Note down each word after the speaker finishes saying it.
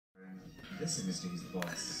Listen, Mr. Who's the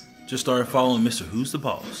Boss. Just started following Mr. Who's the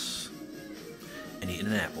Boss and eating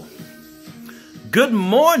an apple. Good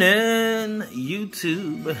morning,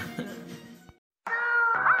 YouTube.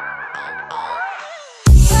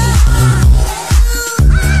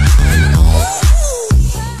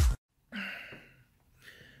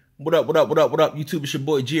 What up, YouTube? It's your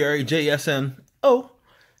boy GRAJSMO.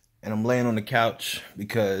 And I'm laying on the couch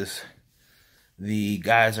because the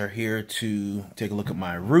guys are here to take a look at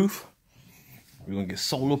my roof. We're gonna get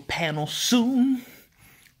solar panels soon.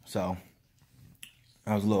 So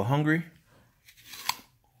I was a little hungry.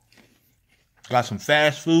 Got some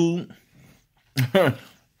fast food.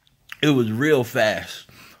 It was real fast.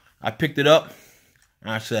 I picked it up and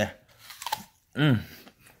I said,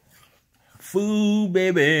 food,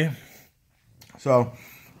 baby. So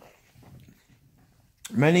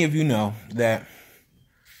many of you know that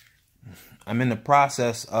I'm in the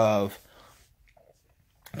process of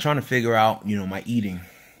trying to figure out, my eating.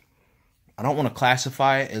 I don't want to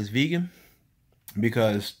classify it as vegan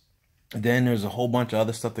because then there's a whole bunch of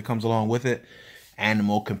other stuff that comes along with it.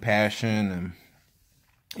 Animal compassion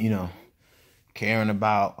and, caring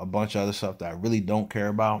about a bunch of other stuff that I really don't care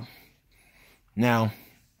about. Now,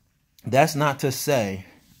 that's not to say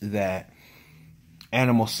that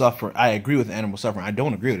animal suffering, I agree with animal suffering. I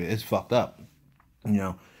don't agree with it. It's fucked up.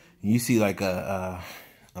 You see like a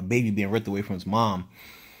baby being ripped away from its mom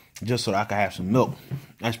just so that I could have some milk.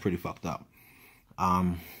 That's pretty fucked up.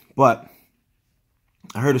 But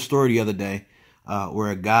I heard a story the other day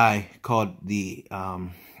where a guy called the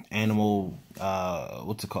animal,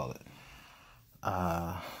 what's it called?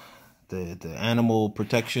 The animal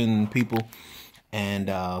protection people,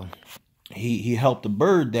 and he helped a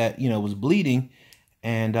bird that was bleeding,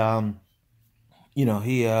 and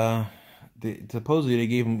supposedly they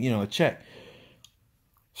gave him a check.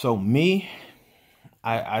 So me,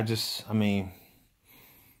 I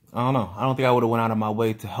don't know. I don't think I would have went out of my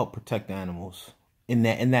way to help protect the animals in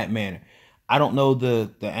that manner. I don't know the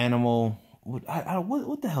animal. What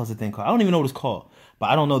the hell is the thing called? I don't even know what it's called, but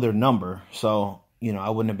I don't know their number. So I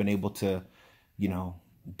wouldn't have been able to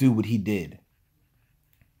do what he did.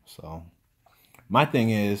 So my thing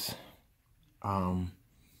is,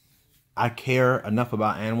 I care enough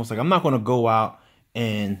about animals. Like, I'm not going to go out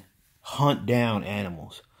and hunt down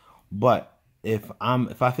animals, but if I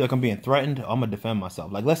feel like I'm being threatened, I'm gonna defend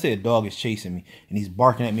myself. Like, let's say a dog is chasing me and he's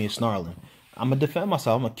barking at me and snarling. I'm gonna defend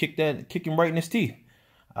myself. I'm gonna kick him right in his teeth.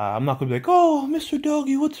 I'm not gonna be like, "Oh, Mr.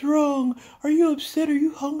 Doggy, what's wrong? Are you upset? Are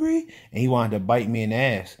you hungry?" And he wanted to bite me in the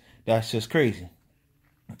ass. That's just crazy.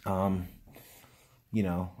 Like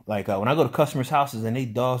when I go to customers' houses and they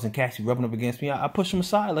dogs and cats be rubbing up against me, I push them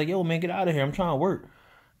aside. Like, "Yo, man, get out of here. I'm trying to work."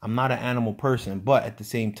 I'm not an animal person, but at the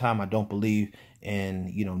same time, I don't believe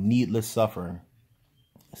in, needless suffering.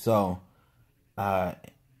 So, am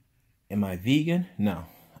I vegan? No.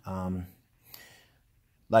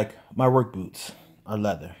 Like, my work boots are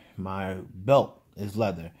leather. My belt is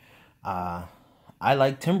leather. I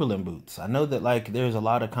like Timberland boots. I know that, like, there's a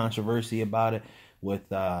lot of controversy about it with,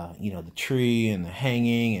 the tree and the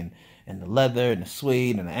hanging and the leather and the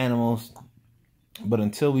suede and the animals. But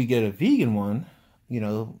until we get a vegan one,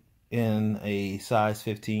 in a size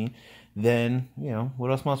 15, then, what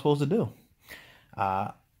else am I supposed to do?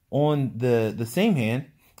 On the same hand,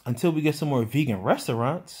 until we get some more vegan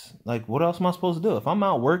restaurants, like, what else am I supposed to do? If I'm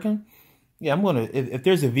out working, yeah, I'm going to, if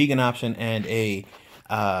there's a vegan option and a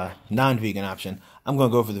non-vegan option, I'm going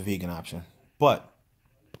to go for the vegan option. But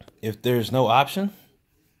if there's no option,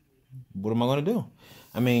 what am I going to do?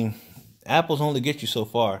 I mean, apples only get you so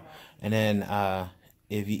far. And then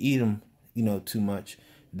if you eat them, too much,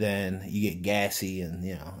 then you get gassy and,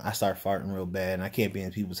 I start farting real bad and I can't be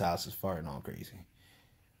in people's houses farting all crazy.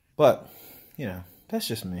 But, that's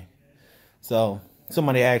just me. So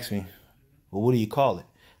somebody asked me, well, what do you call it?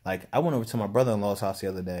 Like, I went over to my brother-in-law's house the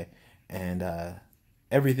other day and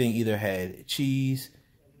everything either had cheese,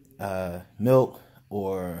 milk,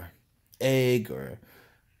 or egg,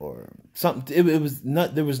 or something. It was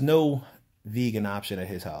not, there was no vegan option at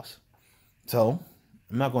his house. So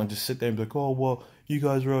I'm not going to just sit there and be like, "Oh, well, you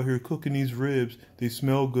guys are out here cooking these ribs. They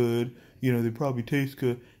smell good. They probably taste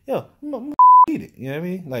good." Yeah, I'm gonna eat it. You know what I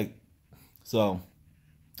mean? Like, so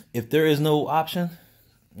if there is no option,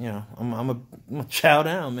 I'm a chow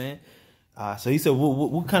down, man. So he said,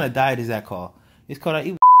 what kind of diet is that called? It's called I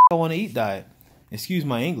eat what I want to eat diet. Excuse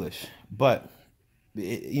my English, but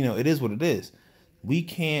it is what it is. We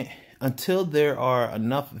can't, until there are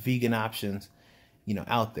enough vegan options,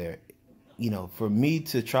 out there, for me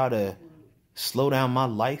to try to slow down my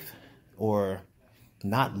life or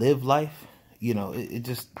not live life, it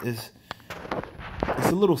just is, it's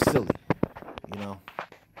a little silly. you know.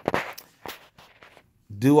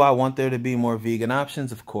 Do I want there to be more vegan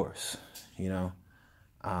options? Of course, you know.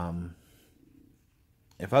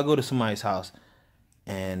 If I go to somebody's house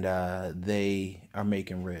and they are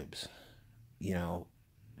making ribs, you know,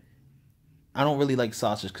 I don't really like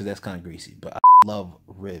sausage because that's kind of greasy, but I love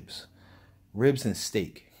ribs. Ribs and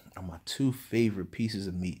steak are my two favorite pieces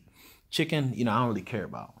of meat. Chicken, you know, I don't really care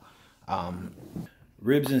about.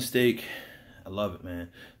 Ribs and steak, I love it, man.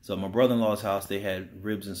 So my brother-in-law's house, they had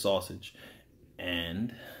ribs and sausage.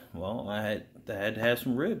 And, well, I had to have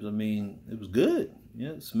some ribs. I mean, it was good. You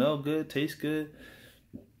know, it smelled good, tastes good.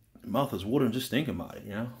 My mouth is watering just thinking about it,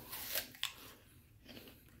 you know.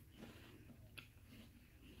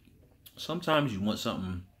 Sometimes you want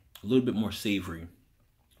something a little bit more savory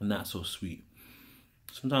and not so sweet.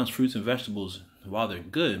 Sometimes fruits and vegetables, while they're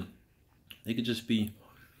good, they could just be,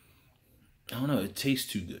 I don't know, it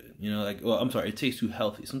tastes too good. You know, like, well, I'm sorry, it tastes too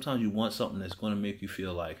healthy. Sometimes you want something that's going to make you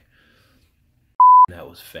feel like, that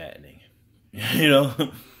was fattening, you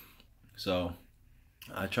know? So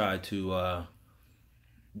I try to,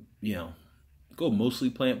 you know, go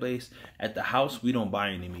mostly plant-based. At the house, we don't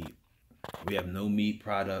buy any meat. We have no meat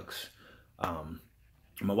products.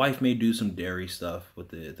 My wife may do some dairy stuff with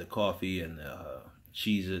the coffee and the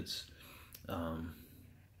Cheez-Its and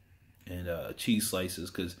cheese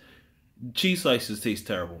slices, because cheese slices taste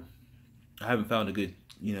terrible. I haven't found a good,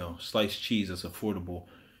 you know, sliced cheese that's affordable,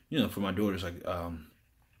 you know, for my daughters. Like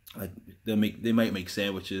they might make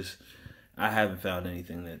sandwiches. I haven't found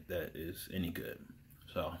anything that is any good.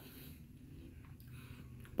 So,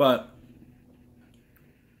 but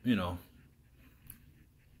you know,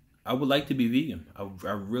 I would like to be vegan.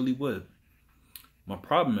 I really would. My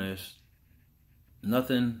problem is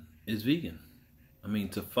nothing is vegan. I mean,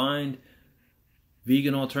 to find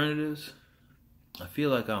vegan alternatives, I feel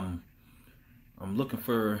like I'm looking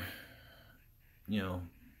for, you know,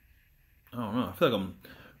 I don't know. I feel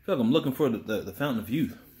like I'm looking for the fountain of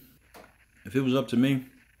youth. If it was up to me,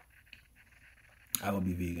 I would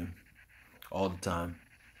be vegan all the time,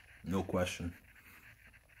 no question.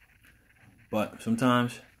 But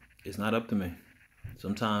sometimes it's not up to me.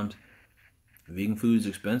 Sometimes vegan food is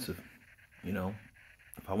expensive. You know,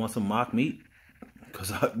 if I want some mock meat, because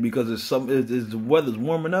the weather's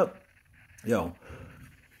warming up, yo,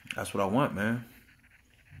 that's what I want, man.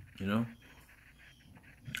 You know,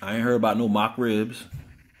 I ain't heard about no mock ribs,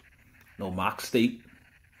 no mock steak.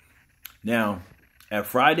 Now, at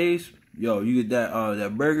Fridays, yo, you get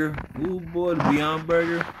that burger. Ooh, boy, the Beyond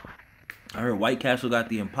Burger. I heard White Castle got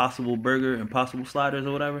the Impossible Burger, Impossible Sliders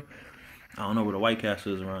or whatever. I don't know where the White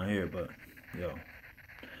Castle is around here, but, yo,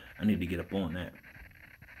 I need to get up on that.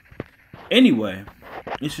 Anyway,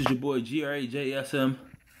 this is your boy GRAJSM.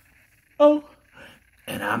 Oh,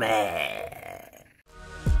 and I'm out.